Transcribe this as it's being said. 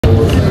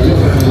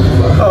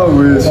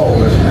wish.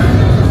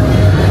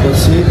 Let's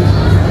see.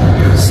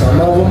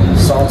 Some of them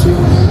salty,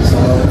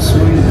 some of them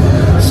sweet,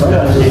 some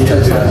of them just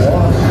taste like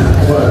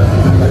water.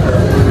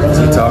 Is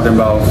he talking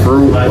about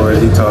fruit or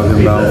is he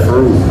talking about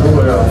fruit?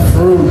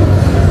 Fruit.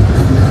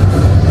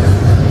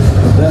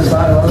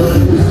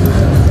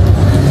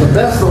 The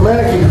best a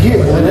man can get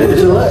when they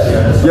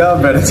Gillette.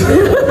 Y'all better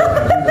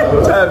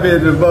tap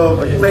into the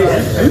motherfucking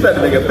thing. You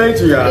better make a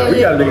Patreon. We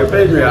gotta make a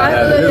Patreon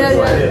out of this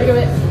one.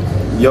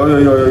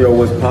 Yo,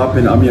 what's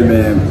poppin'? I'm your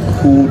man,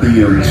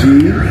 Cooldmgent.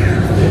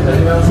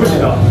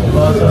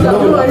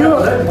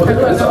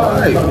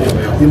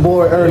 Your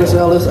boy Ernest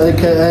Ellis,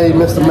 aka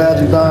Mr.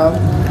 Magic Dime.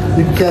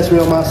 You can catch me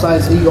on my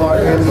sites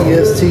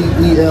ERNESTELLIS,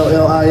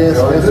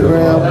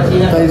 Instagram,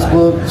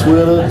 Facebook,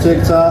 Twitter,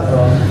 TikTok.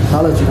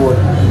 Holla at your boy.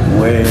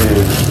 Wait.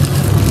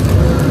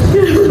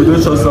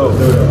 Introduce yourself.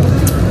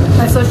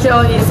 My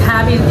social is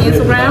having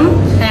Instagram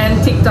and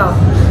TikTok.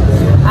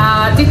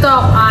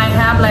 TikTok I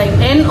have like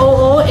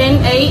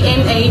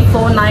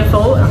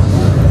NOONANA494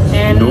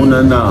 and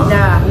Nunana.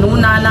 Yeah,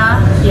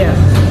 Nunana. Yeah.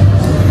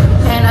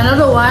 And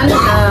another one,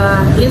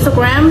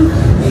 Instagram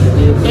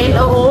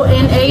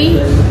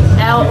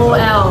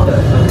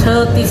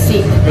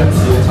NOONALOL36.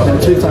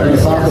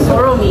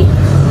 Follow me.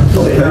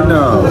 Hey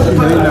now.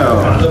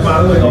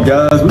 You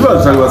guys, we about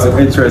to talk about some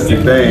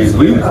interesting things.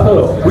 We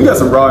got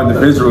some raw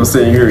individuals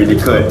sitting here in the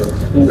cut.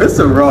 There's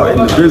some raw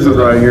individuals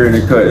right here in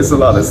the cut. It's a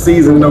lot of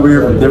seasoning over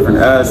here from different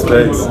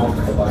aspects.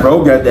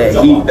 Bro got that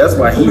heat. That's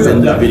why he's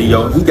in the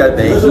video. He got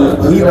that heat.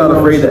 He's not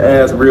afraid to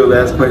ask real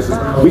ass questions.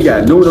 We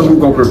got Nuna who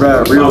gonna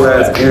provide real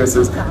ass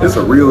answers. It's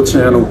a real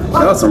channel.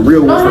 Y'all some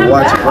real ones to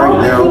watch it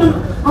right now.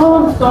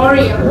 Oh,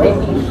 sorry.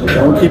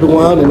 Don't keep it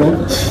 100,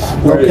 man.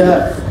 No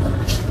cap.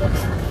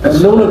 And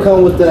Nuna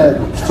come with that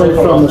straight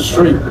from the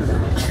street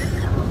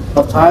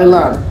of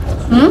Thailand.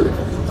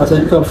 I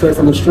said you come straight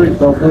from the street,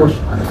 don't push.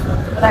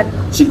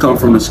 She come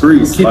from the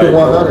streets. Keep it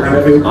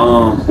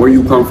 100. Where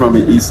you come from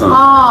in Isan? Oh,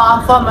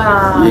 I'm from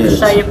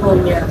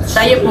Chaiyapoon, yeah.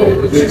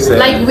 Chaiyapoon.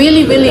 Like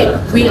really, village.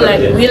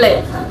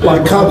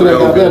 Like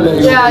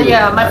continent.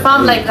 Yeah. My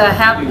farm like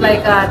have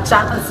like a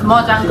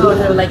small jungle,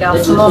 like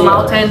a small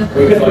mountain.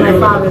 My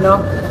farm, you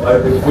know.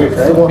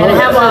 And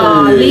have a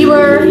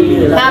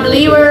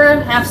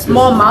have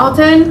small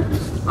mountain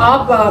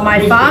of my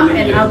farm,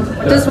 and I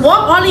just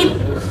walk only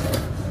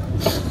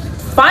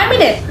 5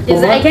 minutes.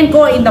 I can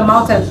go in the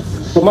mountain.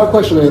 But my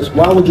question is,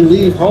 why would you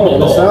leave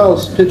home? It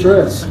sounds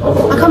picturesque.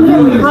 I come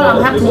here because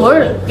I have to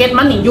work, get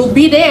money. You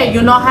be there,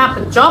 you not have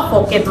a job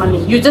for get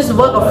money. You just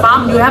work a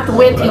farm, you have to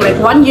wait till like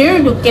 1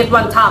 year to get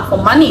one time for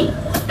money.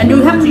 And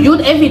you have to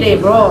eat every day,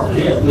 bro.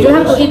 You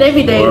have to eat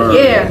every day,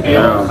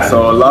 yeah.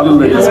 So a lot of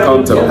niggas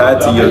come to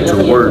Pattaya to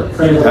work.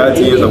 Pattaya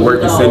is a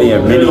working city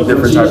in many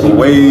different type of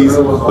ways.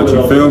 But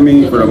you feel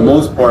me? For the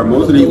most part,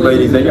 most of these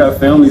ladies, they got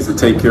families to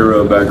take care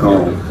of back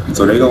home.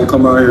 So they gonna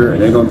come out here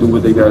and they gonna do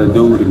what they gotta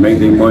do to make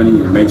their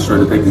money and make sure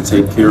that they can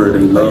take care of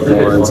their loved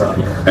ones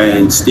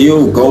and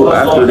still go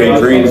after their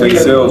dreams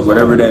themselves,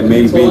 whatever that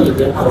may be.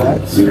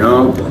 You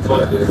know?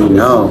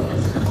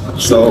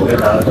 So,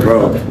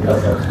 bro,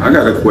 I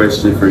got a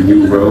question for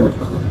you, bro.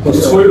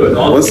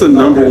 What's the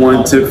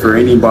 #1 tip for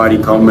anybody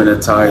coming to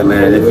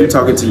Thailand? If you're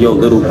talking to your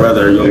little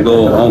brother, your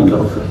little homie,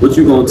 what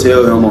you gonna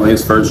tell him on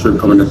his first trip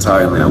coming to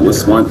Thailand?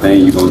 What's one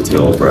thing you gonna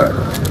tell, bro?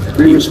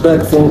 Be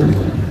respectful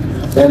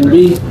and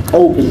be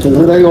open, because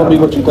it ain't gonna be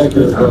what you think it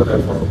is, bro.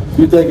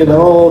 You thinking the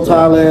whole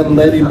Thailand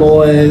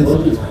ladyboys,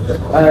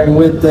 I ain't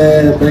with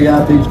that. They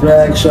got these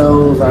drag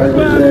shows, I ain't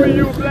with that.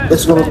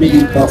 It's gonna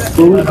be a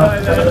food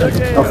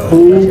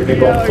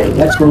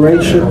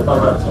exploration.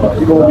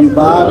 You're gonna be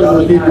vibing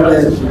with people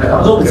that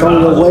it's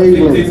on your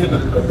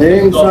wavelength. They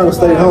ain't trying to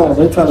stay home,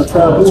 they're trying to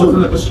travel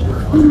too.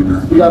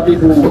 You got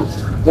people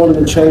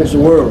wanting to change the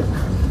world.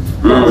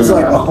 It's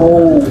like a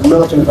whole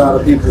melting pot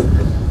of people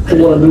who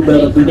want to do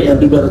better and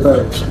do better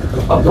things. You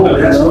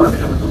know?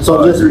 So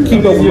just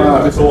keep open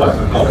mind,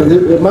 because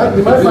you might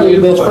find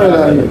your best friend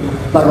out here.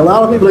 Like a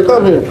lot of people that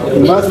come here,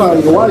 you might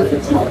find your wife.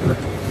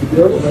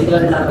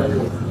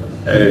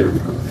 Hey.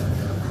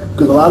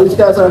 Because a lot of these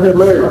guys out here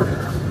married.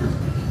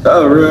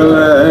 That's a real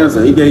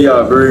answer. He gave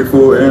y'all a very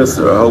full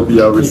answer. I hope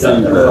y'all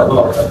received that.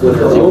 You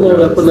know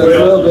that put that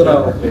smell good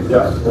on.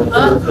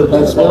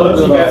 That smell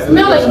good on.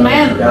 Smell like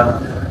man.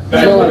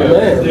 Smell like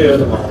man.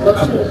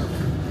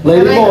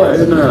 Lady boy.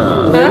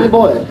 Lady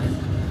boy.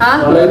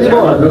 Huh? Lady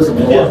boy.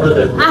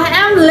 I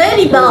am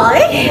ladyboy. I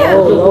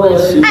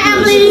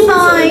am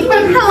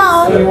ladyboy.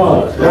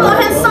 Hello. Hello,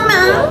 handsome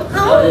man.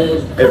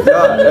 If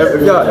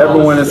y'all ever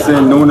want to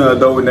send Nuna a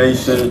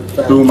donation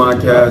through my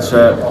cash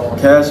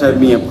app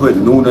me and put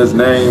Nuna's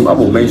name, I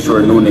will make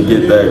sure Nuna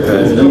get that,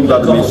 because you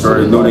got to make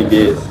sure that Nuna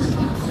get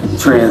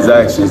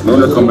transactions.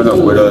 Nuna coming up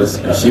with us.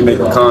 She make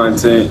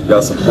content.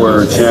 Y'all support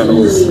her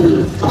channels.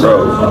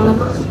 Bro,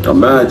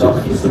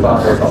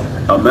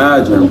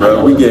 imagine,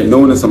 bro. We get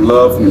Nuna some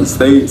love from the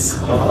States.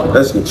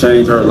 That's gonna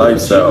change her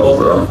lifestyle,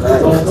 bro.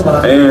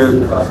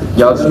 And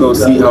y'all just gonna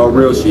see how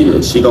real she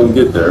is. She gonna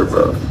get there,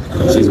 bro.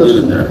 She's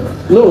getting there.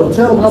 No,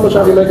 tell them how much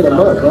I be making a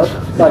month, bro.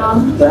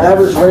 Like the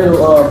average rate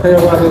of pay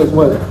around here is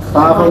what,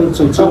 500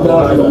 to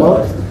 2,000 a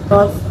month.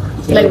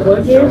 Like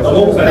work here,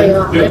 like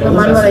every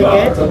month what I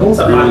get.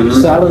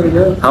 Salary,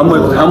 yeah. How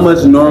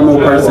much normal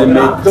person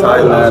make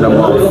Thailand a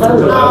month?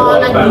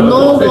 Like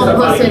no one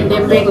person they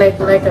make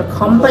like a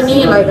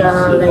company like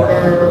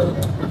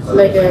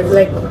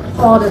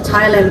all the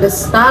Thailand they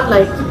start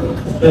like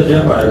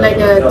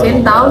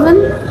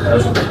 10,000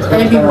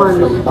 every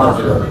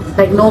month,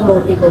 like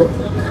normal people.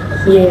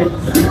 Yeah,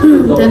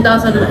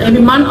 10,000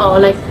 every month, or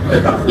like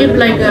if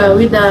like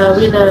with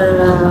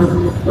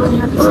what do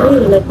you have to say,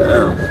 like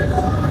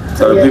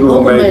So yeah, people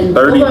who make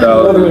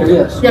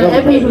 30,000. yeah,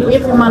 every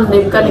month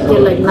they're gonna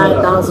get like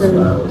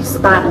 9,000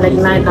 start, like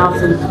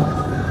 9,000.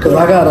 Cause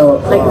I got a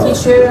like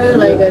teacher,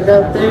 like a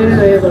doctor,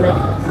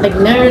 like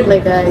nurse,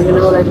 like you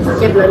know, like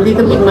get a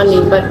little bit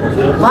money. But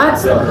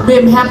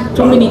we have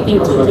too many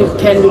things we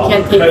can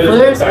take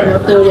first and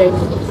after,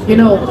 you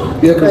know.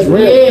 yeah, cause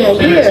like,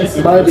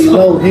 it might be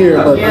low here,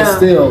 but it's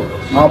still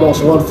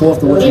almost 1/4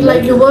 of what you it's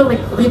like make. you work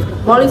like with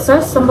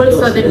volunteers, somebody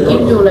said they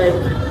give you like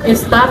it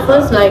start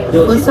first, like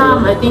first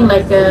time I think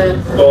like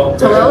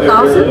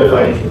 12,000.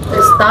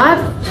 It start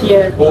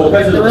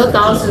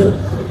 12,000.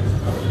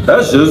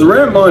 That's just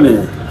rent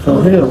money.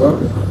 From here, bro.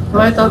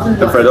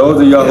 12,000. And for those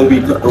of y'all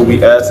who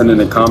be asking in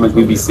the comments,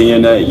 we be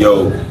seeing that,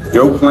 yo,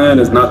 your plan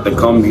is not to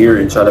come here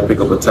and try to pick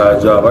up a Thai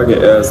job. I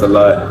get asked a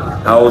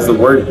lot, how's the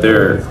work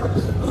there?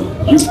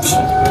 Did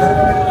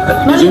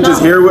you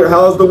just hear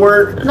how's the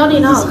work? Not You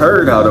enough. just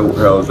heard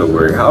how's the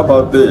work. How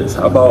about this?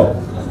 How about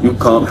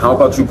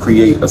you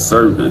create a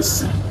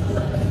service?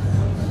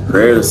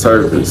 Create a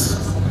service.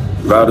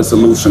 Provide a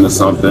solution to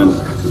something,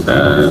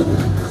 and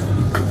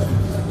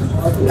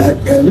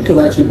And you can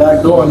actually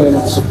backdoor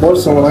and support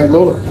someone like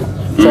Luna.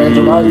 Change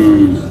your life.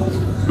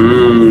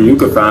 you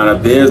could find a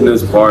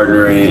business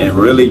partner and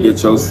really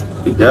get yours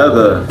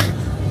together.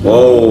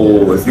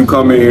 Whoa, if you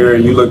come in here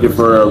and you looking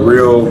for a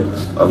loyal,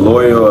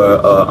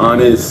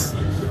 honest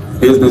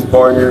business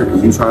partner,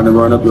 and you trying to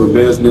run up your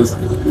business,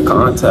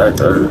 contact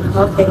her.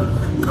 Okay.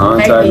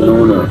 Contact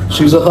Luna.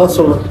 She's a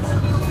hustler.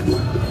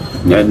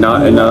 And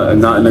not in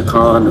a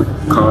con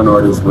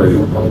artist way.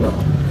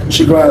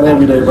 She grind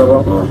every day,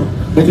 bro.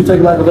 Did you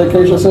take like a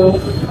vacation soon?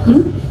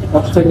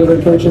 Are you taking a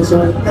vacation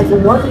soon? Like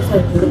what is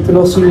it? To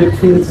go see your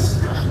kids.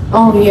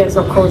 Oh yes,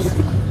 of course.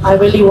 I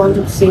really want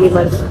to see,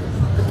 but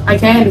I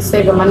can't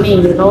save the money,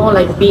 you know,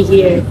 like be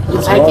here.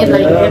 I get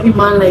like every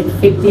month like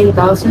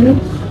 15,000,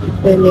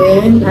 and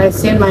then I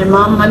send my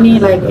mom money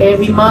like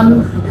every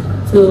month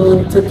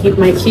to keep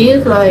my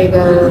kids like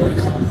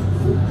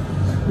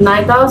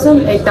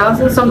 9,000,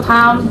 8,000.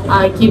 Sometimes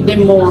I give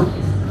them more,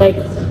 like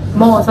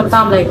more.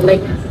 Sometimes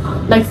like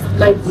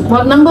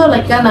what number,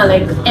 like kinda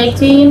like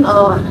 18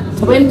 or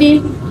 20.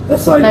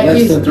 That's like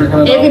less than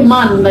 300 every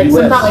month. Like US.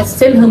 sometimes I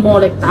send her more,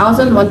 like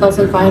 1,000,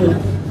 1,500.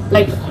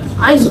 Like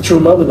It's a true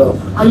mother though.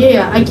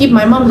 I give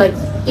my mom like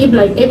if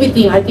like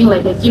everything. I think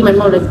like I give my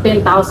mom like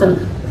 10,000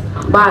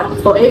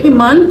 baht for every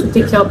month to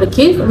take care of the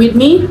kids with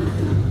me,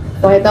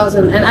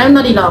 5,000, and I'm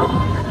not enough.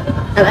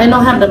 And I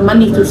don't have the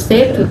money to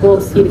save to go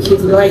see the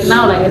kids right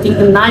now. Like I think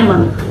in 9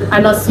 months,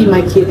 I not see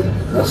my kid.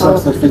 That's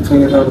less than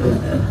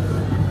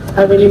 1,500.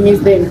 I really miss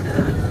them.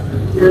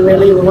 I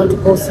really want to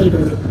go see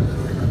them.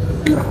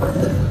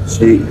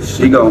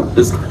 She gon'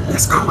 it's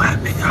gonna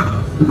happen,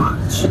 y'all.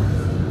 Watch.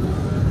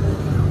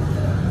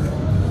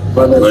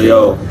 But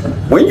yo,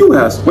 when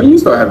you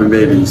start having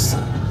babies,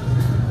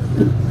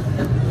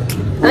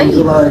 Like,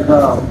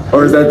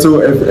 or is that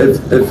too?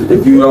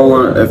 If you don't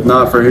want, if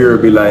not for here,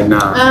 it'd be like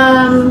nah.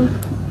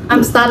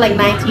 I'm start like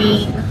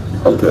 19.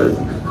 Okay,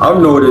 I've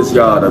noticed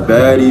y'all the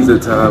baddies in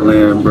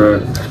Thailand, bro.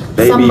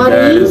 They be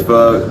bad as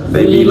fuck.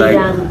 They be like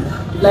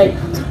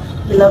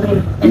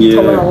loving and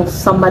tolerant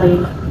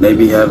somebody. They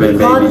be having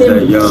Because babies them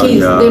that young,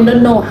 kids, y'all. they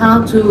don't know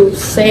how to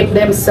save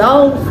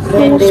themselves,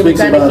 and they speaks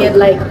gotta about get it.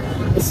 like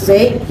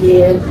sick.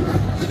 Yeah,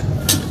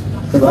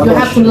 you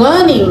have to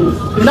learning.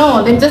 You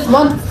know, they just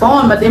want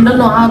fun, but they don't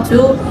know how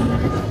to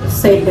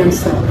save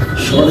themselves.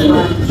 Shorty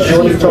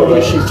told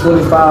me she's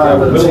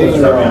 25 and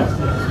 10.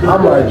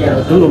 I'm like,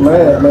 do the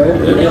math, man.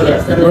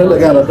 Really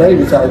got a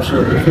baby type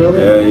shit. You feel me?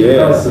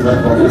 Yeah.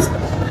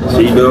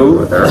 She do,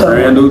 her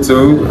friend do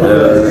too.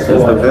 It's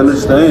a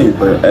village thing,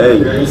 but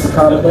hey. It's the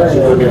kind of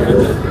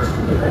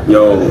thing.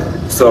 Yo,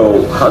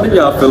 so how do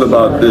y'all feel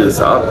about this?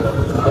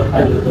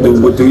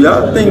 Do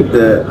y'all think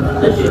that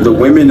the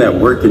women that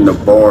work in the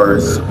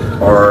bars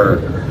are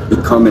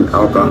becoming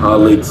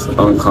alcoholics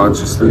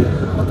unconsciously?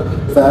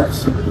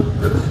 Facts.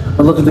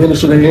 But look at the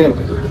industry they're in.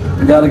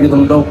 You gotta get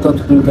them doped up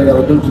to do what they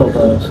gotta do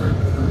sometimes.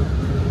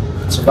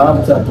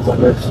 Survival tactics, I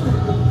guess.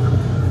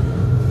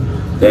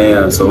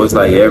 Damn, so it's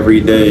like every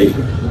day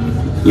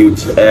you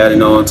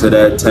adding on to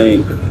that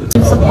tank.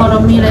 Support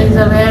of me like is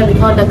rare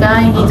because the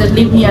guy he just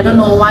leave me. I don't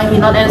know why he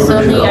not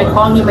answer me. I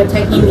call him, I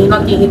text him, he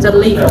nothing. He just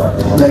leave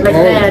like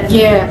that.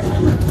 Yeah,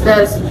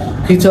 that's.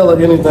 He tell her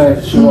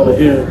anything she wanna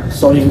hear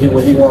so he can get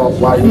what he wants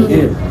while he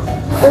here.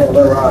 Let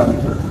her ride.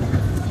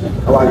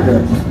 I like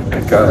that.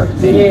 God.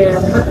 Yeah,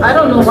 but I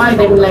don't know why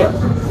they like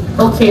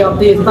okay of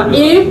this. But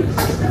if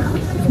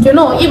you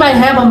know, if I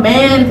have a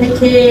man take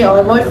care or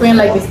a boyfriend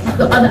like this,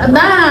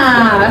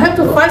 nah, I have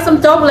to find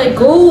some job like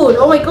good.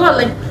 Oh my god,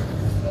 like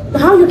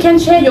how you can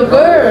share your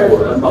girl?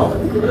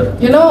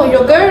 You know,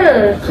 your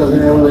girl. Because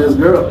it ain't really his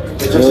girl.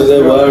 Because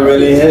it wasn't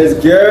really his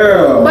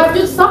girl. But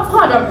you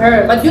support of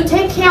her, but you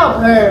take care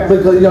of her.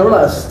 Because you gotta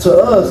realize, to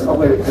us,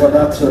 okay, well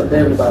not to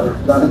everybody,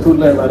 not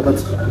including everybody, but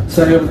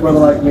say a brother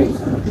like me,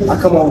 I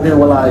come over here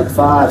with like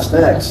 5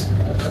 stacks.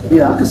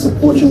 Yeah, I can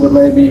support you with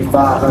maybe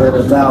 500,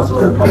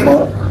 1,000 a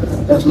month.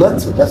 That's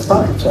nothing. That's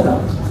fine.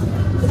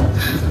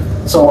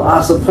 So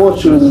I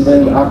support you, and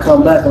then I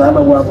come back and I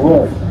know where I'm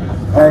going.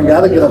 I ain't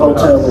gotta get a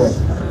hotel room.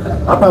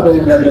 I probably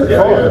ain't gotta get a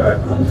car.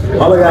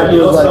 All I gotta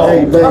do is like,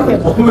 hey, baby, I'm in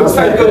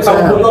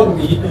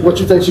town. What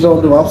you think she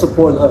gonna do? I'm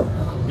supporting her.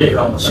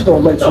 She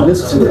gonna make sure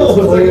this is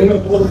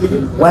clean,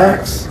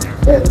 wax,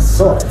 and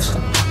salt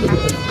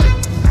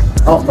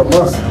off the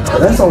muscle.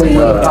 And that's only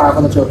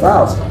 500 to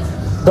 1,000.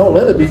 Don't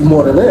let it be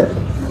more than that.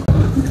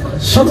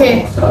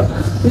 Okay,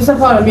 you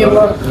support me,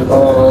 bro.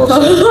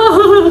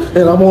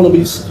 And I'm gonna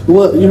be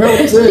what? You heard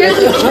what I said?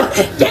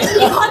 Get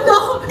me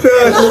condo.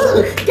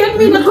 Get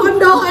me the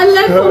condo and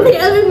let me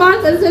every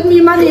month and send me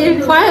money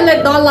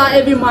 $500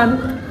 every month.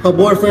 Her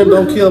boyfriend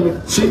don't kill me.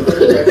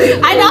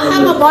 I don't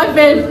have a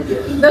boyfriend.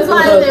 That's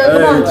why I say,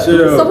 come on,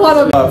 support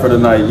me. For the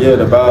night, yeah,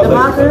 the ballet. The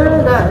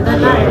marker, that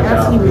night,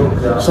 ask him.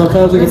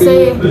 Sometimes it He can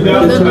say, be.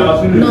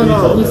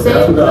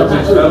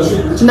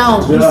 no,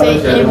 he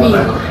say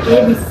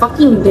every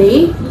fucking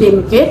day they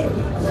get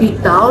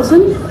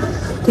 3,000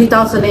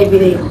 every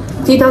day.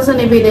 3,000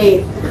 every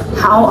day.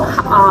 How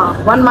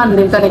 1 month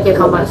they're gonna get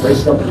how much?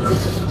 That's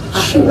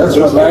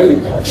right.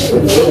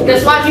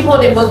 That's why people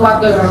they work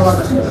worker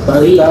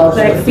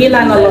like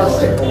Finland a lot.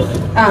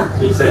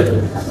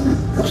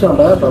 That's not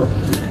bad though.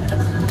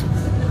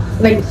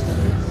 Like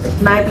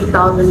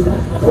 90,000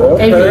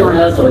 every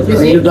month. You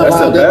see? That's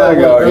a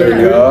bag out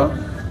here, y'all.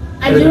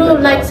 And you know,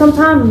 like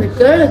sometimes the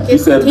girl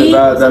gets said tea or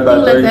divide that by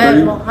something like that.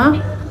 33? Huh?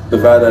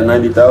 Divide that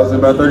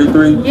 90,000 by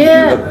 33?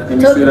 Yeah. Can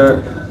you see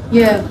that?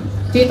 Yeah.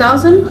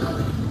 3,000?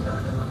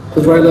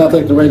 Because right now I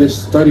think the rate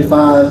is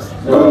 35,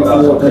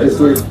 34,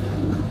 33.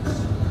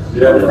 30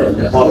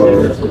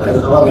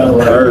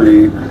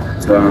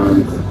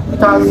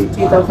 times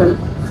 3,000.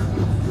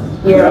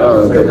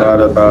 Yeah.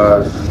 divided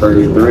by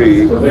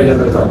 33.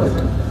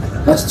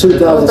 That's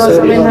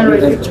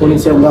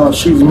 $2,727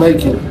 she's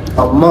making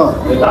a month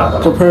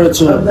compared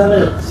to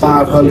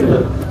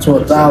 500 to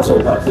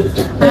 1,000.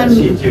 And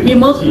we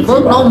work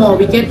no more.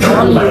 We get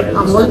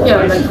only work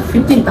here like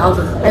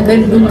 15,000, and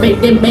then they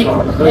make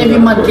every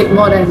month get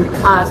more than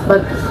us.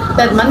 But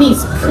that money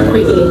is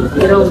quickly,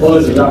 you know.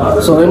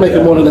 So they're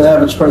making more than the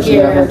average person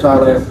out here in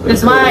Thailand.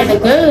 That's why the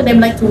girl them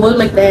like to work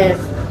like that.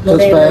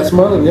 That's fast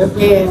money, yeah.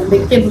 Yeah,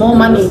 they get more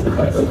money.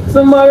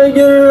 Somebody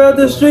get her out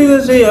the street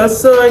and she a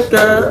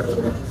sucker.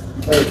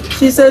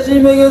 She said she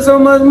making so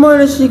much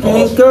money she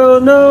can't go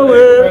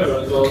nowhere.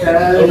 You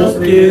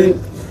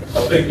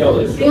okay?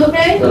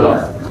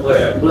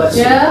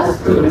 Yeah?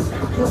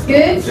 That's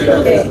good?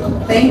 Okay,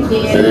 thank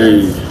you.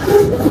 Hey,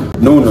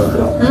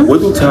 Nuna,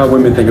 what do Thai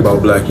women think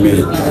about black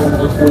men?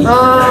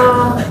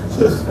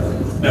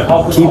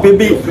 Keep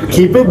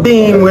it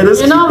being with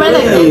us. You know when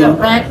I get a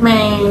black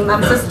man,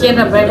 I'm just scared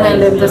of black man,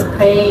 they're just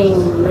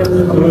paying. That's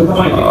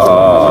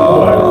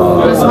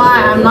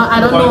why I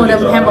don't know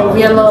them have a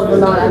real love or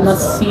not, I not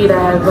see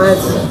that,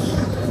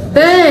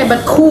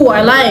 but cool,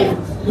 I like,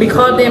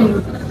 because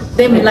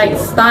them like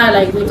style,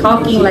 like we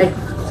talking like,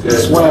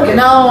 you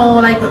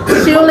know, like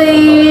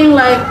chilling,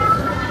 like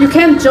you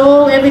can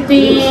joke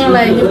everything,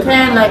 like you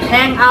can like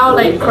hang out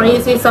like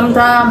crazy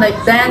sometimes, like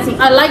dancing.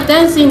 I like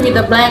dancing with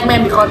the black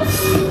man because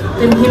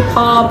them hip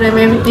hop and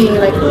everything,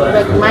 like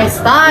my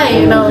style,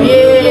 you know.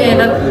 Yeah,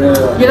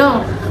 that, you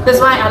know. That's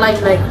why I like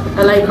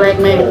black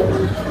men.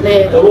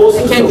 They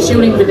can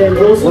chilling with them.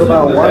 What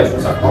about wife?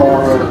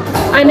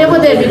 I never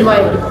did with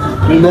wife.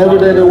 You never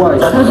did a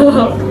wife?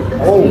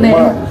 Oh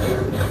my.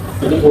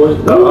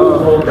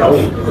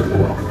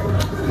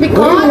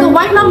 Because the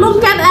wife not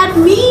look at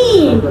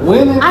me.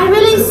 Women? I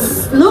really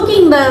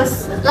looking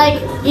this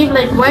like if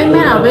like white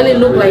men I really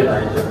look like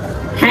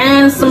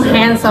handsome.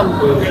 I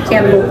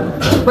can look,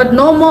 but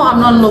no more. I'm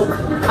not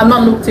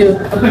look too.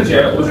 I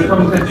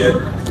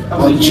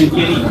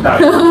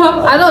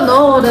don't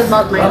know. That's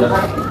not my.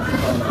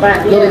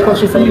 But Another yeah.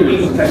 question for you.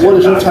 What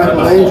is your type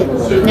of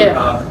Asian?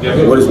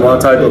 Yeah. What is one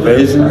type of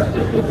Asian?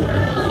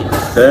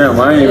 Damn,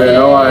 I didn't even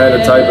know I had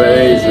a type of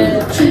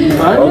Asian.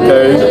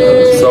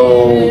 Okay,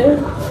 so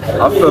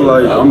I feel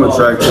like I'm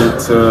attracted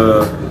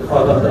to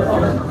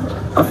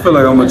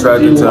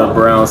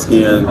brown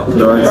skin,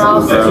 dark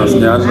brown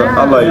skin.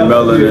 I like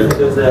melanin.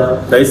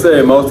 They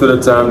say most of the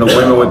time the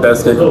women with that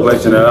skin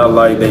complexion that I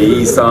like,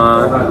 they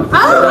Isan.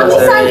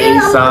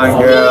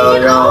 Isan girl,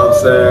 you know what I'm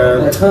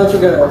saying?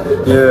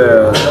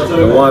 Yeah,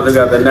 the ones that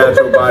got the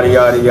natural body,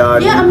 yada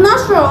yada. Yeah, I'm not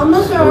sure.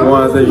 The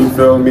ones that you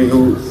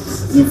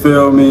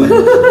feel me?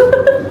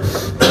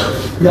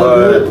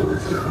 But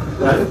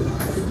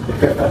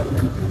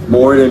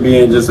more than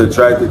being just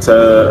attracted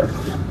to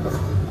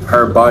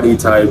her body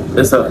type.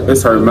 It's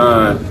her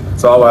mind.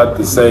 So I would have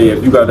to say,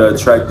 if you got an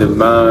attractive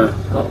mind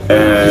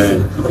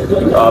and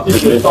you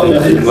optimistic,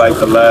 you like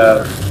to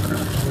laugh,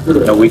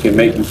 and we can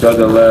make each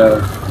other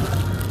laugh.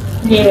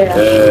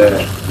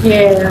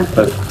 Yeah.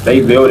 But they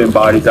building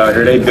bodies out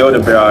here. They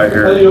building bear out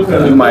here.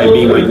 You might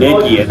be with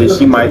Nikki, and then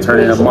she might turn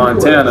into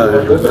Montana.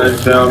 You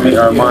feel me?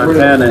 Or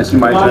Montana, and she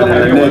might turn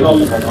into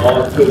Nikki.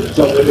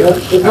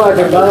 It's like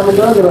a diamond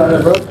nugget out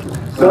here, bro.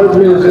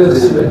 Surgery is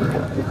just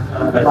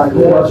like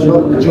going to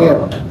the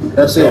gym.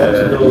 That's it.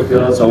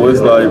 Yeah. So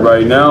it's like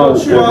right now,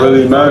 what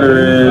really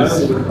matters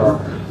is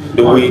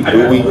do we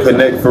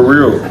connect for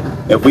real?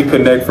 If we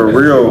connect for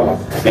real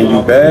and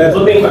you bad,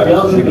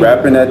 we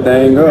wrapping that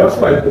thing up.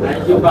 Okay.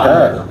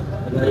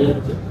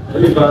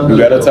 You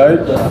got a type?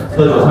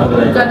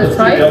 You got the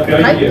type?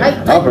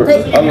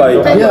 I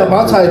like. Yeah,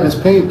 my type is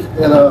pink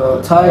and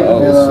tight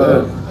and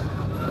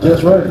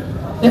just right.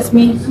 That's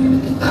me.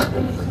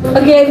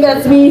 Again,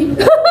 that's me.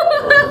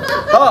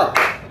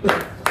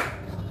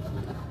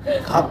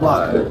 Hot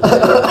block.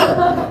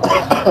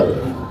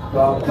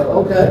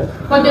 Okay.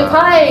 But the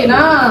Thai,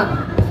 nah.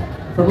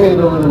 For me, it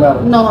don't really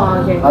matter. No,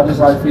 okay. I just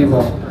like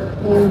female.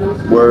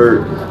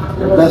 Word.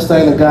 The best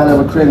thing that God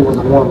ever created was a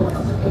woman.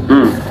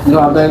 You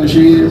know how dangerous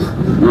she is?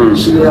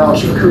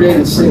 She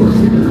created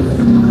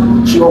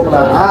sin. She opened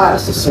our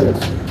eyes to sin.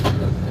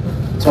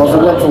 So if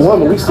it wasn't for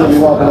women, we still be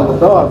walking in the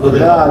dark, but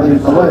God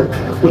leads the way,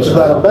 which is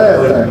not a bad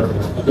thing.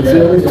 You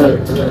feel me?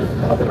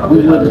 But we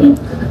wouldn't be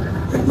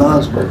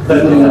acknowledgeable. We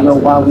wouldn't even know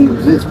why we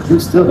exist. We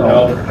still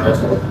don't.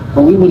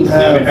 But we wouldn't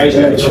have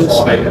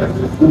electricity.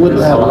 We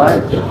wouldn't have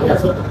light. We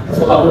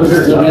would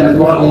still be in the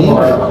garden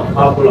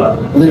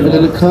living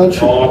in the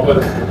country.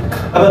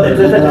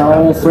 Making our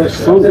own fresh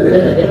fruit.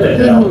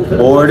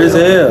 Bored as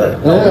hell.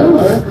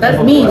 Yeah, That's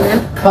me, man.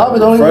 probably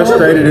don't even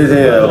Frustrated as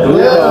hell. Blue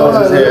balls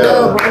as hell.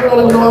 Yeah, bro, we don't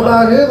even know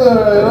about here, you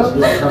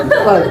know?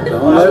 Like,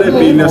 Don't let it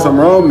be near some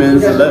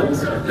Romans.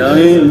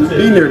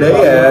 Be near they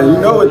had. You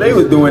know what they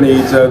was doing to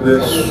each other.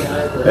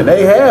 And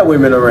they had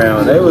women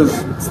around. They was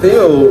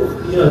still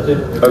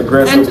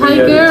aggressive. And Thai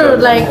girl,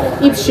 like,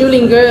 if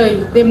shooting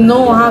girl, they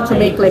know how to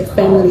make like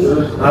family.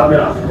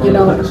 You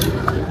know?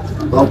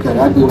 okay,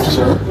 I get what you're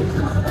saying.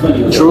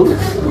 True.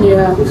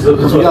 Yeah.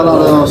 Because we got a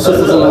lot of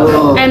sisters in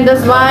the And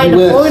that's why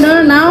the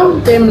foreigner now,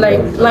 them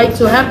like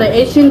to have the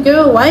Asian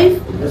girl wife.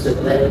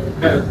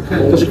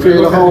 because you create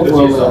a home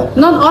for them.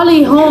 Not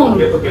only home,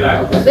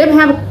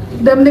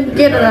 them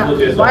get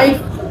a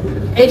wife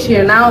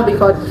Asian now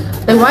because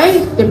the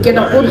wife them get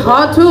a good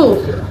heart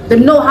too. They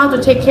know how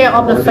to take care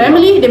of the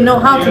family. They know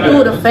how to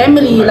do the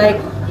family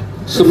like.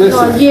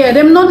 Submissive. Yeah,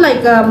 them not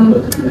like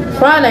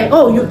try like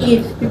you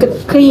eat, you can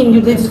clean, you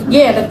this.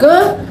 Yeah, the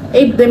girl,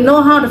 if they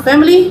know how the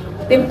family,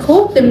 them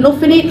cook, them know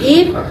finish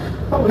eat,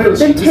 them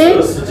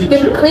take,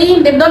 them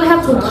clean, they don't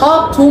have to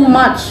talk too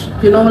much.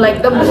 You know,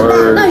 like them.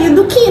 No, you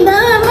do kid.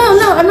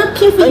 No, I'm not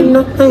kidding.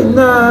 No,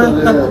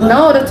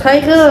 the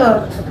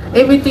tiger,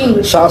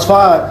 everything. Shots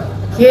fired.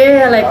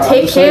 Yeah, like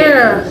take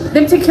care.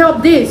 Them take care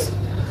of this.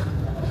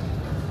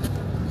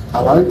 I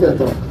like that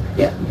though.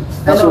 Yeah.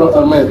 That's what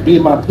I meant. Be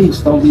my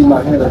piece, don't be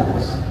my head.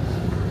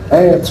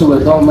 Add to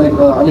it, don't make,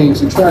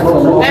 subtract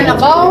from it. And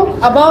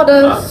about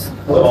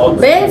the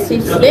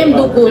basics, them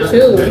do good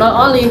too. Not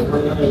only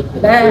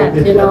that,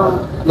 you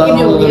know.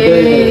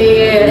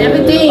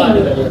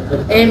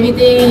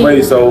 Everything.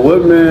 Wait, so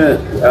what man,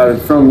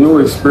 from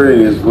your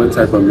experience, what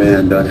type of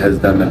man has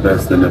done the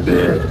best in the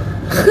bed?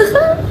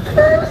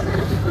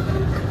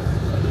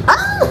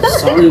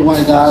 Sorry,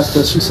 white guys,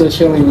 because she said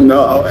she don't even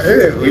No,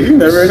 you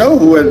never know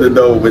who had the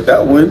dough with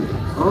that one.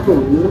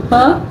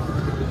 Huh?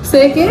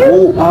 Say again?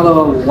 Out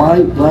of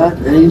white, black,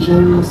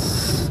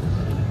 Asians,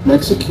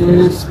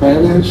 Mexicans,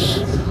 Spanish,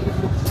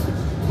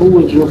 who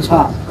was your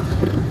top?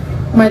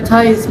 My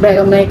Thai is back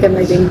American,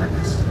 I think.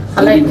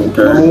 I like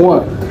Number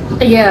one.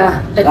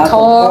 yeah, the That's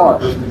tall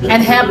the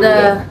and have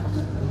the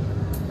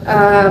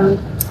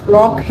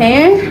lock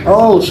hair.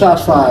 Oh,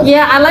 shots fired.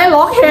 Yeah, I like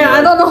lock hair.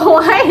 I don't know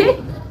why.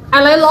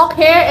 I like lock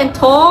hair and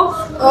tall.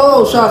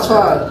 Oh, shots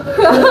fired.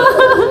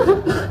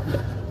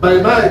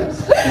 Bang, bang.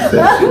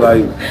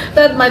 Like,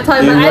 That's my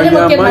type. But I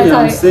never get my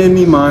type. Send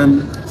me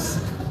mine.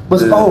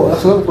 That's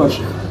another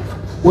question.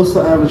 What's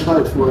the average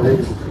height for an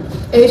Asian?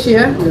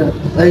 Asia.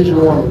 Yeah, Asian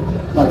woman.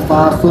 Like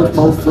 5 foot,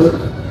 4 foot.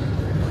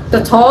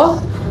 The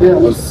tall. Yeah.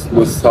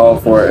 What's tall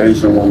for an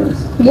Asian woman?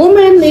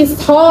 Woman is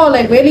tall,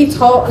 like very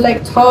tall,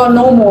 like tall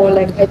normal,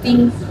 like I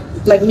think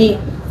like me.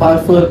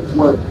 5 foot,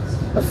 what?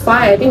 5,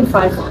 I think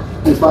 5.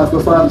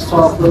 5'5" is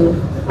tall for you?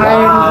 I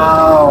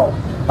Wow.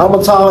 I'm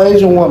a tall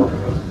Asian woman.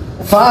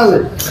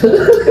 Finally.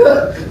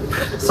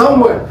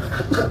 Somewhere.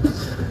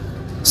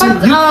 See,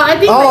 But I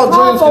think all like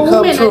tall dreams for can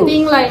come women, I true.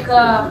 think like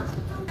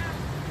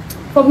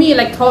for me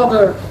like tall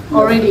girl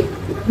already.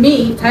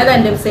 Me,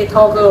 Thailand them say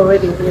tall girl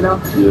already, you know.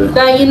 Yeah.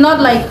 Like it's not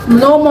like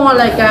no more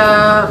like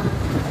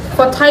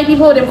for Thai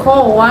people they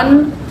call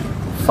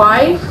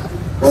 150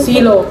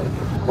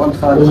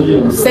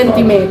 1.5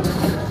 centimeter.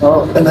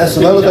 Oh, and that's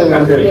another thing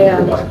over here.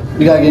 Yeah.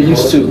 You gotta get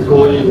used to.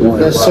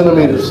 That's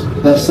centimeters.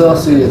 That's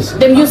Celsius.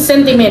 Them use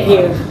centimeter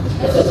here.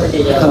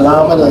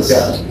 kilometers.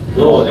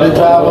 They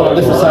drive on a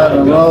different side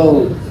of the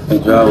road. They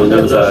drive on the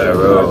other side of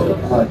the road.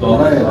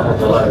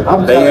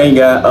 They ain't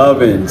got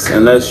ovens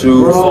unless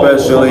you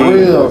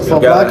specially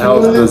got a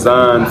house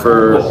designed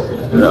for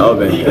an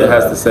oven. It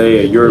has to say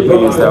a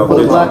European style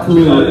For the black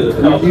kitchen.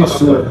 community, we used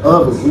to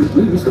ovens.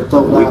 We used to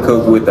throw We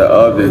cook with the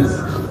ovens.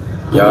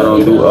 Y'all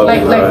don't do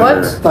ovens Like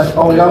what? like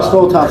on y'all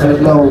stove tops, there's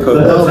no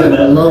oven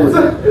below it.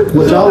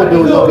 What y'all would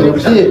do is open a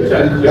pit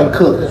and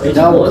cook.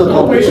 Y'all would cook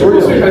on the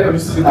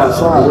grill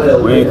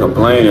outside. We ain't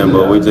complaining,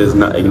 but we just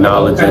not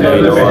acknowledging there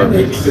ain't no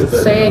ovens.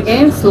 Say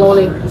again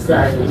slowly.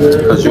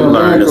 Cause you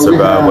learn to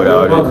survive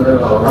without it.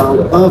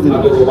 Oven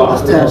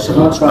attached to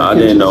one I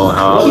didn't know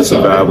how I would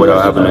survive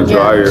without having a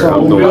dryer.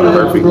 I'm doing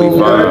perfectly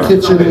You have a fine.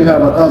 kitchen, you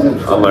have an oven.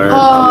 I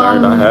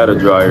learned I had a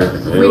dryer. It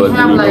We wasn't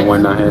have even like,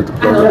 when I had to I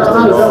don't know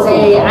how to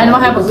say, I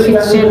don't have a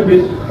kitchen.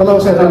 I know what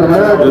I'm saying, in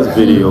America, This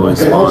video is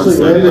sponsored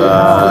by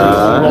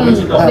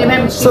They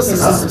have So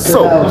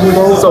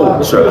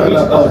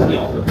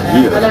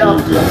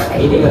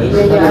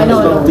yeah, I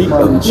know.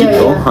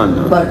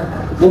 like,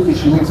 Lucy,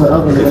 she needs an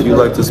oven. If you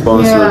like to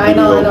sponsor Yeah, a I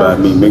know, video by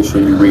me, make sure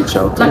you reach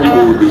out to Like,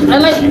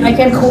 I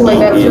can cook like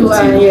that too,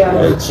 yeah.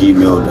 at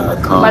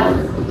gmail.com. But,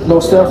 No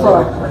stir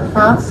fry.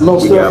 huh? No We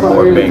stir got fry.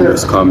 more anything.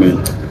 bangers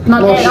coming.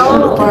 Not at all.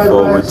 Looking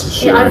forward to Yeah,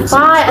 sharing I some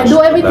fine. I do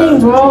special everything,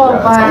 bro,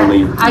 vibes. but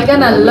Only I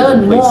gonna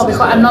learn more because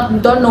I'm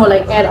don't know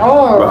like at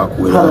all. rock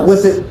with How to whip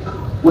us. it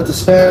with the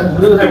spam.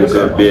 Have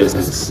good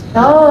business.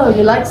 Oh,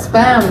 you like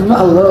spam?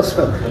 I love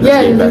spam.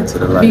 Yeah, get you back to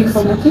the being life.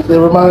 for Mookie? It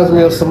reminds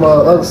me of some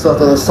other stuff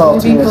that is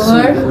salty You and being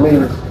sweet for and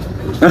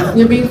mean.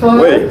 You being for her?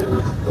 Wait,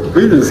 I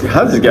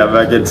just got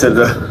back into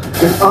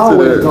It's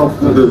always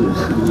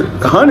the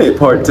honey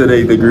part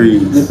today, The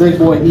degrees. big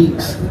boy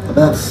eats.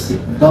 That's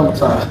double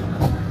time.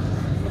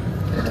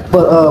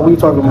 But we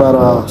talking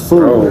about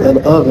food and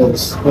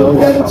ovens. We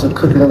got into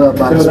cooking it up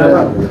by the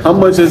spam. How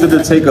much is it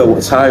to take a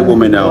Thai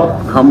woman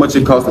out? How much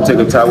it costs to take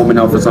a Thai woman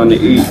out for something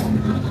to eat?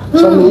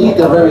 Something to eat,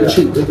 they're very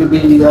cheap. It could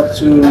be up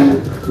to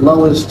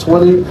low as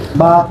 20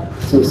 baht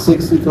to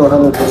 60 to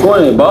 100 baht.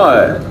 20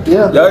 baht.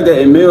 Yeah. Y'all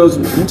getting meals.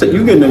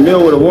 You getting a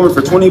meal with a woman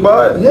for 20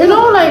 baht? You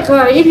know, like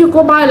if you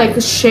go buy like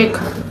a shake,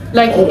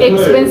 like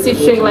expensive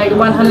shake, like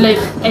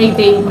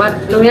 180, but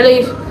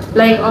really,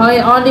 like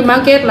on the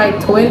market, like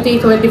 20,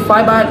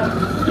 25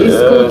 baht is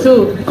cool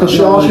too. Because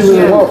all she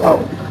really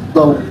want,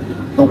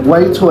 the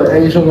way to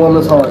an Asian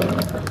woman's heart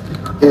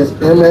is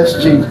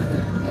MSG.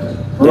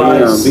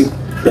 Rice.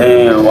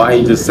 Damn, why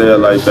he just say it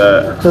like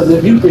that? Because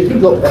if you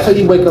go,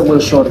 say you wake up with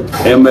a shorty,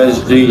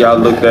 MSG, y'all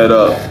look that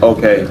up.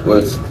 Okay,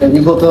 what's and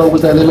you go to her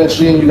with that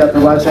MSG and you got the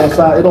rice on the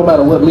side, it don't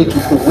matter what meat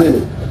you cook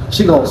with it,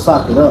 she gonna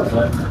sock it up.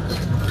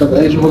 Because the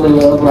Asian women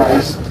love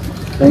rice,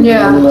 Asian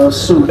women love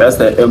soup. that's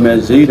the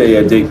MSG they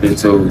addicted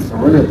to.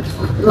 Really.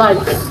 Like,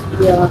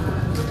 yeah.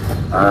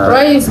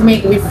 Rice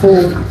make me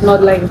full,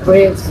 not like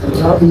bread.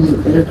 Y'all eat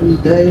it every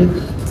day,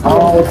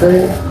 all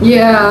day.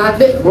 Yeah,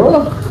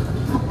 bro.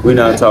 We're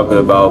not talking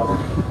about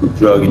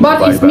drug and But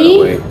device, it's by the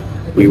me. way.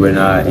 We were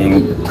not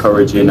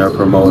encouraging or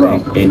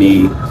promoting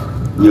any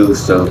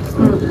use of.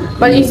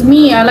 But it's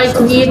me. I like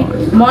to eat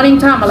morning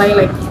time. I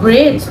like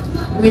bread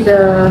with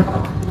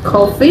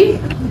coffee.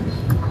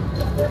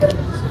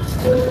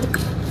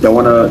 Y'all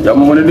want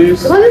one of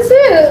these? What is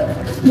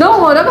it?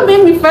 No, that can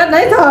make me fat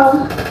later.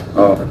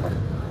 Oh,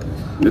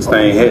 this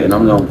thing hitting.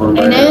 I'm gonna put them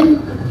And right here.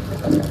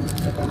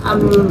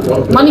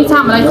 then, morning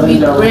time I like to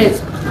eat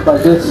bread.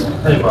 Like this.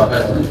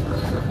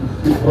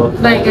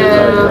 Like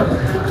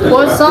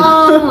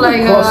croissant,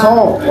 like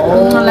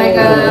like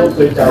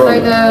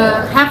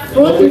have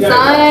fruit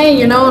inside,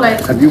 you know, like.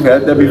 Have you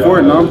had that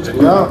before? No.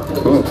 Yeah.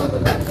 Cool.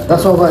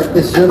 That's what like,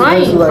 it's just Right,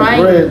 basically like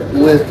right. bread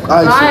with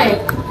icing.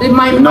 Right.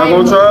 My not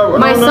gonna try it?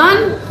 my No, no.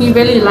 son, he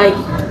really like.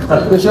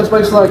 It's just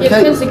basically like It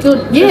cake. tastes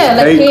good. Yeah,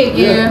 like cake. cake.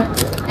 Yeah.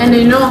 And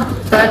you know,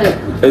 tried it.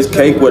 It's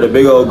cake with a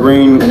big old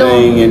green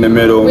thing in the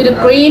middle. With the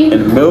green.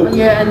 And milk.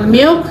 Yeah, and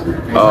milk.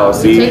 Oh,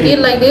 see. Take it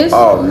like this.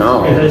 Oh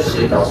no.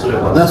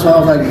 That's why I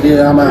was like,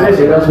 yeah, I'm out.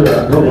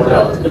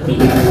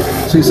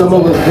 See, some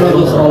of us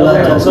brothers on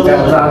lactose.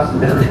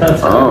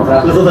 Oh.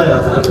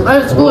 Oh,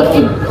 it's good.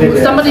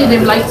 If somebody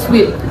them like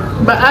sweet,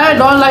 but I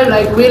don't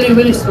like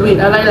really sweet.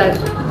 I like a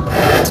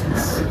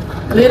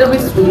little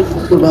bit sweet.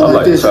 What about I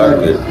like this?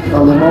 chocolate. Like, a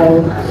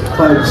lemon,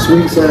 like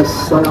sweet says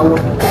sour.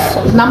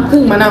 น้ำผึ้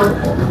งมะนาว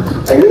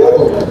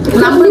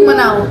น้ำผึ้งมะ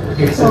นาว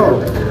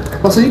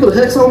Oh, so you put a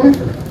hex on me?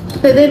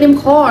 แต่ได้ริม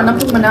คอน้ำ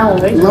ผึ้งมะนาว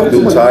เว้ย No, Do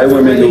Thai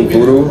women do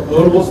voodoo?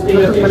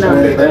 มะนาว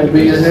that would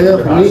be in hell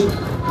for me.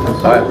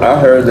 I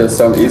heard that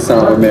some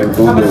Eastern women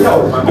voodoo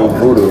do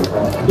voodoo.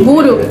 บู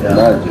ดู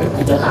Magic.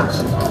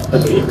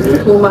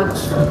 too much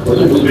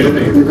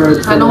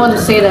I don't want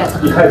to say that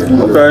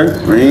Okay.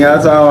 We ain't got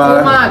time too about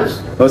it. much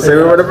Let's see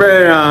what the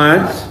bed on.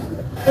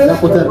 That's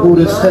what that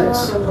Buddhist hex.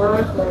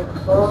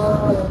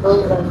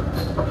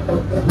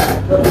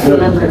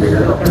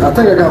 I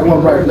think I got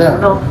one right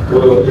now.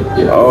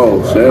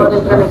 Oh shit.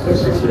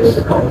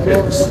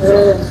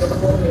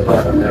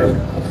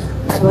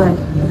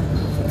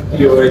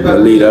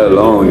 Leave that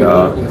alone,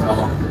 y'all.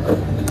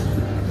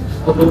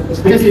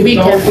 Just be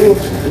careful.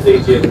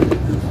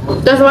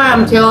 That's why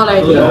I'm telling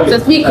like,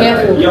 just be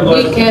careful, be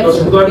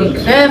careful, be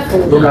careful.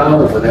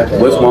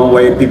 What's one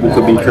way people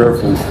could be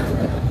careful?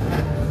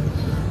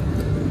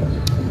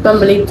 Don't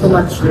believe too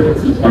much.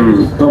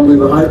 Don't believe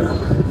the hype.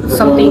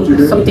 Something.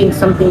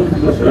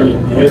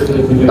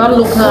 Don't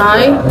look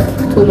high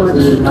too much.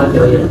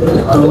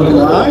 Don't look in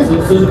the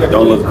eye.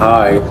 Don't look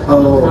high.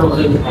 Oh,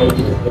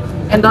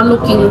 And don't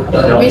looking,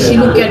 when she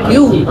look at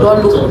you,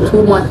 don't look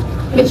too much.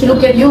 When she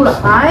look at you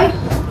like high,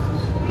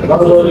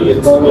 don't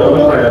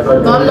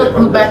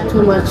look back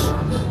too much.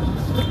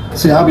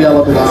 see, I'll be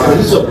all up in the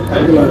eyes.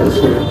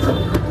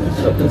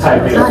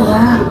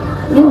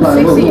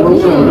 Sexy.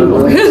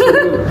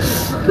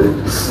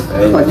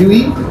 Like you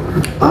eat,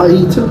 I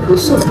eat too.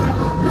 What's up?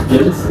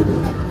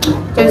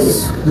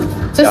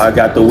 Just Y'all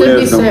got the just be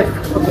wisdom. safe.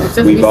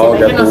 Just We've be all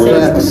safe. got the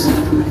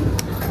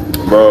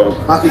wisdom. Bro,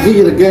 I can give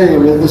you the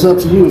game. It's up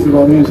to you if you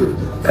want to use it.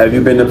 have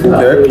you been to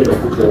Phuket?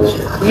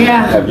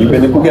 Yeah. Have you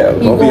been to Phuket?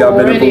 Both of y'all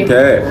been to already.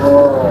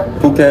 Phuket.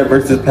 Phuket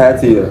versus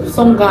Pattaya.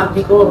 Songkran,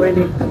 we go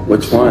already.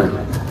 Which one?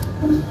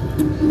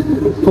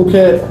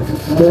 Phuket,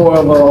 more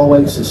of an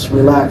oasis,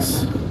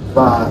 relax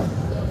vibe.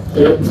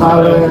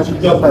 Thailand,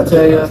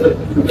 Pattaya,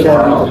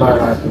 Phuket,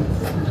 nightlife.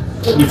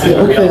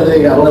 Phuket, they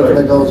got nothing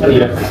that goes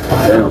with it.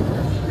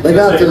 Damn. They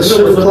got the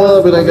strip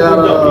club and they got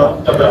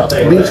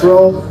beach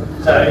roll.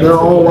 They're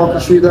all walking the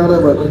street down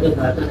there, but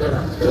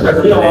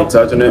Ain't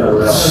touching it.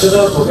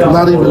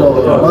 not even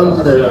on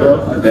Monday,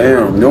 bro.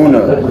 Damn,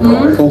 Nuna.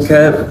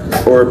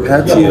 Phuket or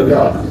Pattaya?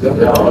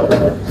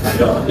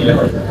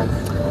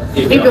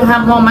 If you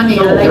have more money,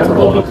 I like to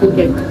go to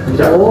Phuket.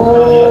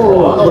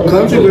 Oh, a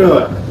country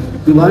girl.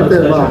 You like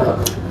that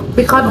vibe?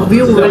 Because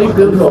view very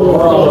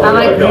beautiful. I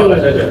like view.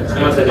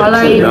 I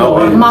like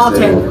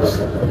mountain.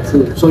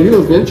 So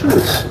you're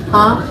adventurous.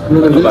 Huh?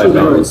 You're an I like adventurous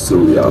girl. mountains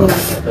too,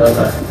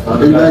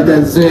 y'all. You like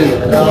that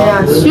zen.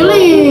 Yeah,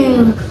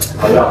 chilling.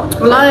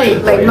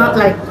 Like not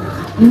like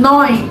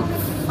noise.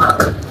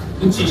 Okay.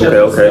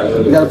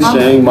 You gotta be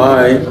Chiang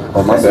Mai.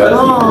 Oh, my bad. Go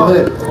Oh,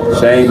 ahead.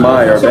 Chiang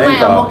Mai or Chiang Mai, I'm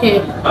Bangkok? okay.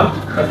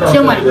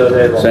 Chiang Mai.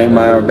 Chiang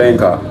Mai or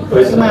Bangkok?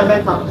 Chiang Mai,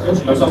 Bangkok.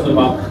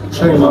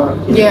 Chiang Mai.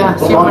 Yeah,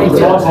 Chiang Mai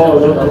too.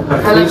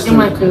 I like Chiang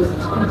Mai too.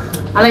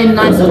 I like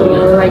nice too.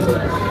 Like,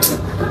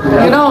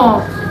 you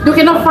know, you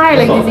cannot find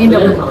like this in the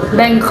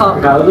Bangkok.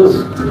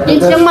 In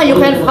Chiang Mai, you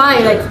can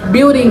find like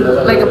building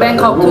like a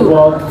Bangkok too.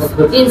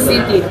 In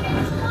city.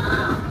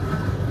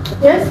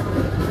 Yes.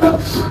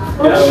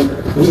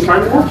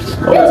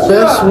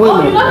 Best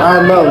women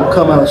I know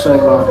come out of Chiang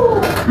Mai.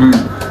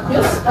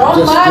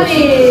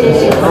 Somebody.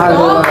 I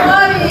know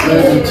like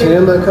maybe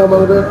 10 that come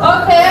out of there.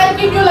 Okay, I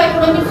give you like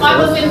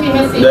 25%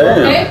 THC. Damn.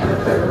 Okay.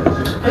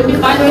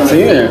 25%.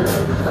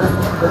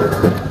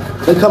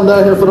 10. They come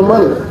down here for the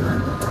money.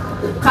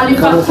 Coming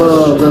Khalifa. for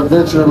the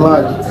adventure in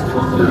life.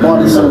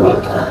 Party scene.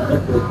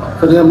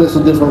 For them, it's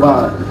a different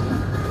vibe.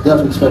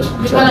 Definitely special.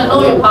 You gotta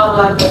know your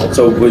power.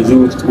 So would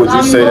you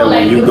say that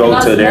when you go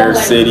to their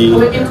city, the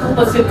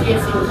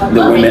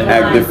women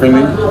act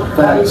differently?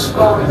 Facts.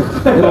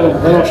 They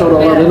don't show no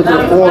love. They look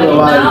at the corner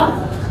like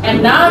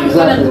And now you're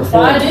gonna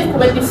try this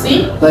when you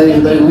see.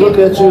 they look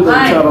at you, they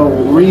try to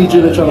read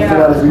you, they try to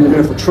figure out if you're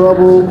here for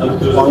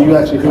trouble or you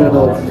actually here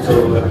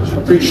to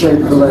appreciate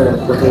the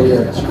land that they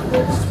in.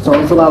 So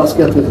it's a lot of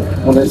skepticism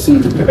when they see you.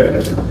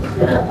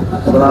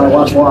 And a lot of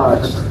watch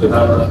wise.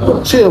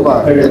 Chill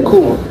vibe, they're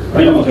cool.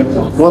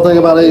 One thing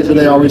about Asia,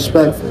 they are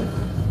respectful.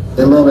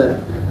 They love it.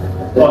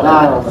 They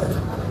eye on it.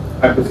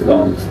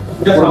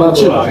 What about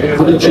you?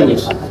 What do you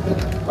choose?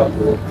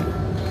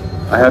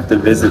 I have to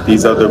visit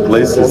these other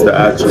places to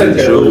actually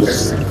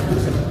choose.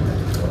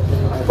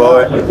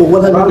 But Well,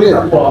 what have you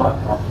been?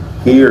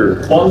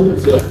 here,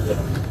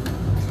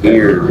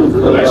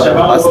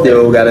 I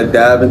still gotta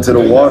dive into the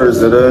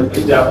waters of the.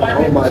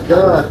 Oh my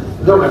God.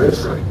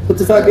 But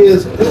the fact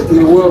is, in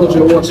the world that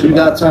you're watching, you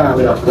got time.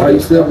 Why you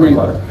still breathing?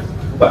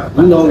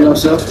 You know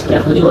yourself,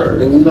 and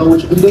you know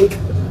what you can do.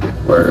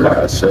 Word,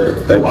 I said,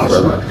 thank you,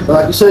 brother. But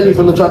like you said, you're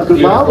finna try to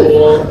do Bali.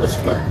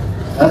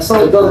 That's a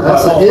hit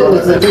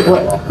that people,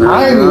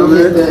 I ain't even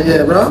hit that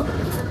yet, bro.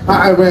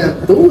 I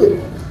ran through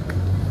it.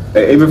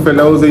 Hey, even for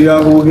those of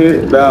y'all who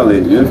hit Valley,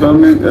 you feel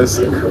me?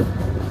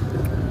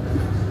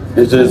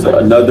 It's just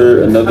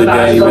another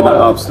game and an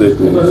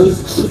obstacle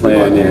to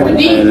playing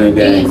in the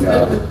game.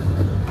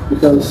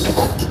 Because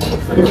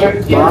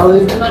Bali,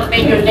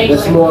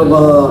 it's more of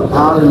a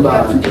island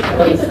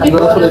vibe. You know,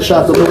 that's when they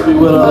shot the movie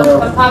with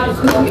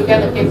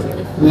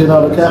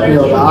Leonardo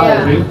DiCaprio, the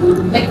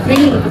island. Like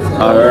green.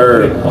 I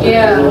heard.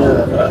 Yeah.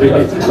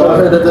 So I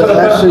heard that there's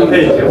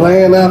actually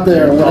land out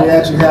there where they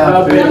actually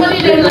have Normally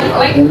they're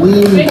like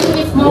weed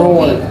especially small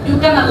growing. things. You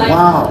gonna like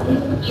Wow.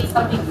 eat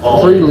something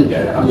Freely.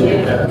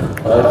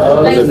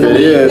 Like If it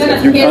is,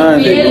 if you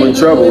find it, you in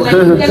trouble. Like, you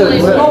can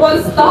like no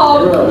one stop.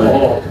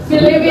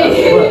 Believe me.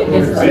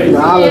 Yeah,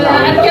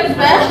 I get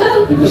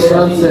bad. You can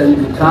sunset, you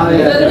can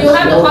kayak, You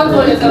have to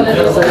control yourself.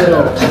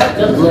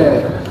 sail.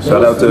 Yeah.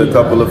 Shout out to a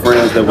couple of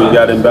friends that we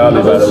got in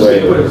Valley, by the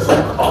way.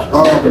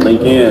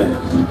 Link in.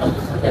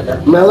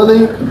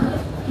 Melanie,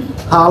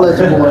 Holla at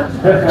your boy.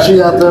 She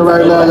out there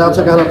right now. Y'all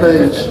check out her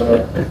page.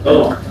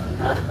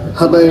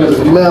 Her name is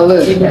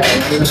MENBLACK.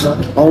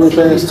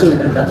 OnlyFans too.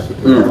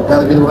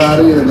 Gotta get her right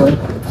in, man.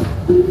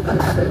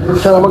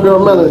 Shout out my girl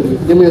Melanie.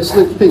 Give me a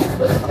sneak peek. You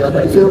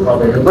feel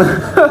me?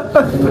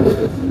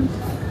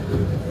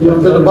 You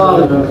ever been to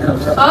Bali?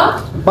 Huh?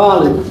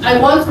 Bali. I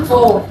want to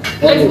go.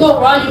 Let's go,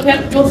 right? You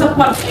can do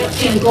some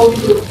empty and go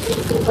to.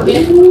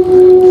 Okay?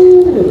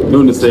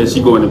 Nuna said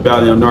she going to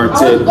Bali on our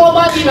tip.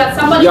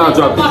 Y'all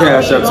drop the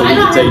cash up so we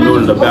can take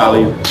Nuna to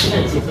Bali.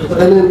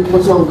 And then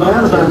what's so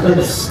bad about it,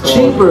 it's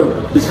cheaper.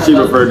 It's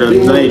cheaper for the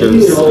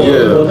natives. Yeah.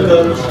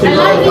 I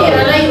like it.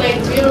 I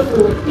like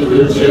beautiful.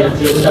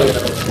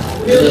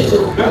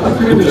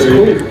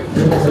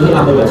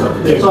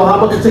 So how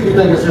much the ticket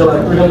thing is here?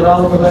 Like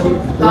 $300 for that?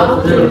 Bali?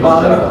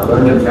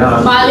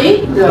 Bali?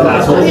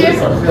 Yeah. Here?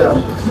 Yeah.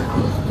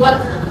 What?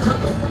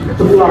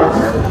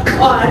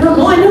 Oh, I don't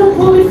know. I never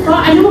go before.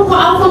 I never go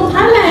out from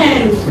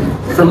Thailand.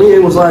 For me,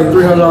 it was like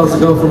 $300 to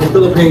go from the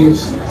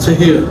Philippines to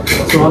here.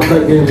 So I'm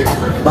thinking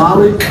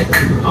Bali,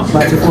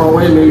 not too far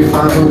away, maybe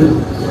 500.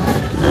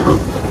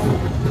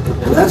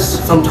 And that's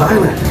from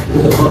Thailand.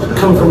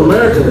 Coming from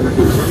America.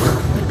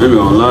 I'm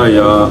gonna lie,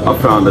 y'all. I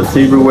found a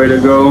cheaper way to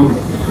go,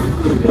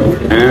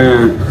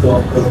 and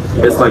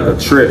it's like a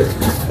trip.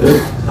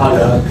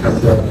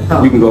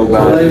 You can go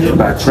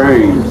by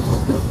train.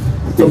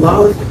 To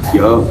Bali?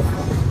 Yup.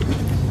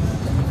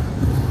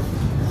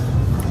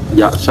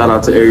 Yeah, shout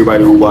out to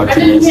everybody who I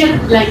watching didn't this.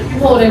 hear like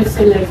people and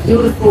say like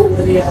beautiful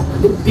over there.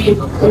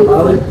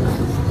 Beautiful.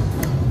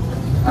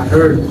 I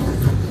heard.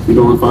 You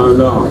don't find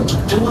out.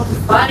 I want to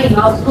find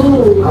out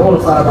too. I want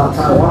to find about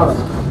Taiwan.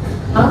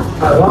 Huh?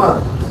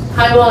 Taiwan.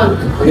 Taiwan.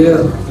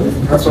 Yeah,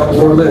 that's what I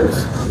want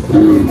next.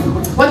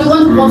 What do you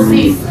want to go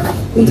see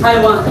in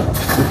Taiwan?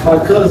 My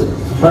cousin,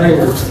 right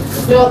here.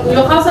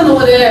 Your cousin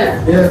over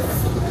there. Yeah.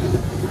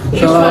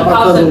 Which Shout one out my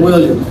cousin cousin?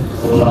 William.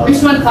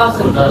 Which one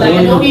cousin? Like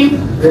I know him.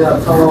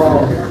 Yeah,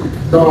 tall,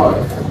 dark,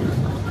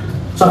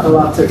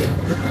 chocolate.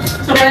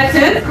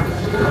 Chocolate?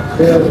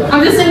 Yeah.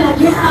 I'm just saying like,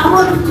 yeah, I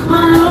want to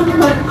come.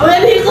 But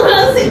when he's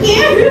gonna sit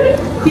here,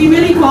 he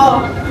really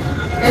tall.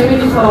 And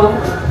really tall.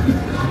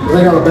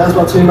 They got a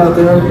basketball team out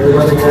there.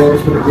 Everybody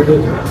games pretty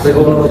good. They're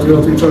going on a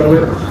 3-on-3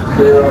 tournament.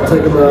 They're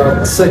taking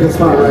the second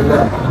spot right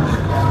now.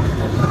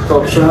 So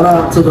shout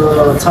out to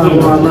the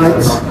Taiwan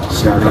Knights.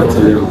 Shout out to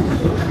them.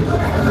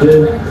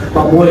 Yeah.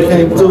 My boy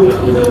came through.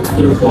 Got a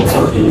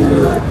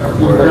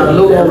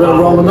new over there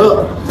rolling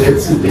up.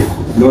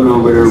 Going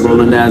over there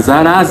rolling that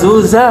zara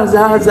zoo za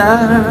za za.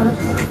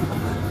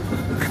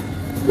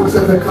 What's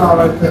that called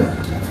right there?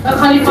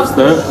 What's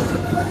that?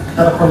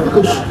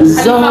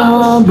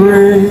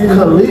 Zombie.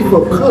 Khalifa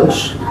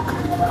Kush.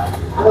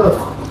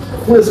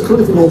 Where's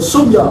Khalifa gonna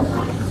sue y'all?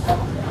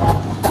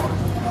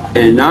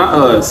 And not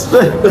us.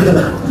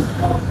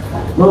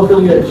 No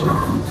affiliation.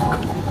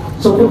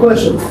 So quick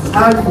question.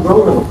 How are you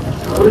rolling?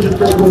 What is your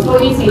favorite? So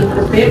easy, the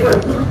paper.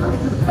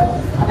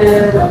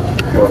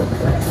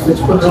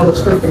 Let's put it on the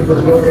stick and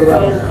just roll it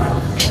around.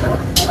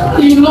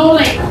 You know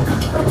like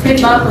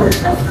 10 bottles.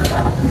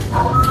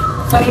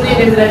 Somebody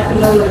did like you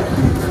know like.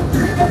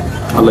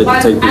 I'll let you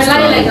take this I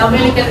time. like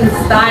American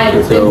style.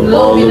 Tell With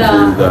all of with you a,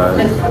 guys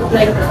and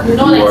like you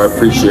know you like are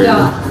appreciated.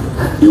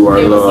 You are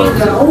loved.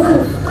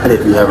 And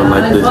if you haven't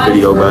liked this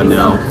video by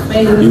now,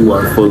 you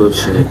are full of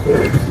shit.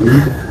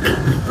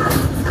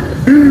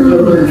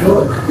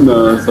 No,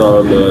 it's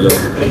all love though.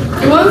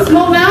 You want to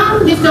smoke now?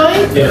 This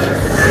joint?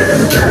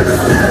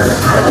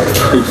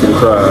 Teach you to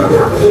try.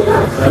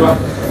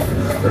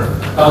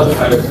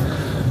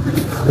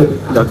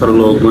 Y'all got a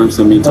little glimpse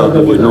of me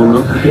talking with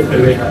Nuna.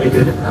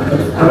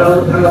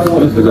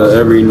 Because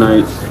every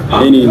night,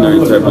 any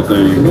night type of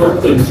thing,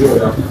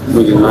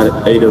 we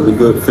ate of a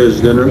good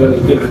fish dinner.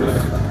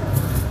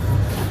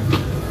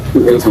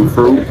 We ate some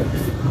fruit.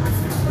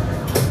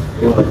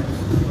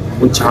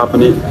 We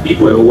chopping it.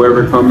 Well,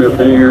 whoever come up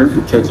in here,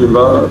 we catching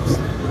vibes.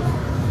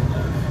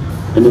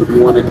 And if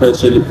you want to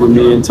catch it with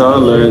me in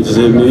Thailand, just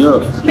hit me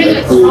up.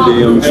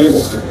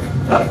 Cooldmgent.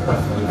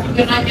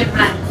 You're not getting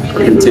high.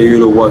 Continue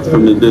to watch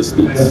from the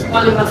distance.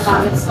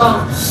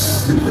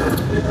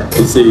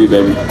 We see you,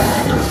 baby.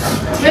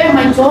 Where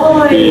my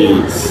joy?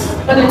 Peace.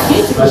 But it's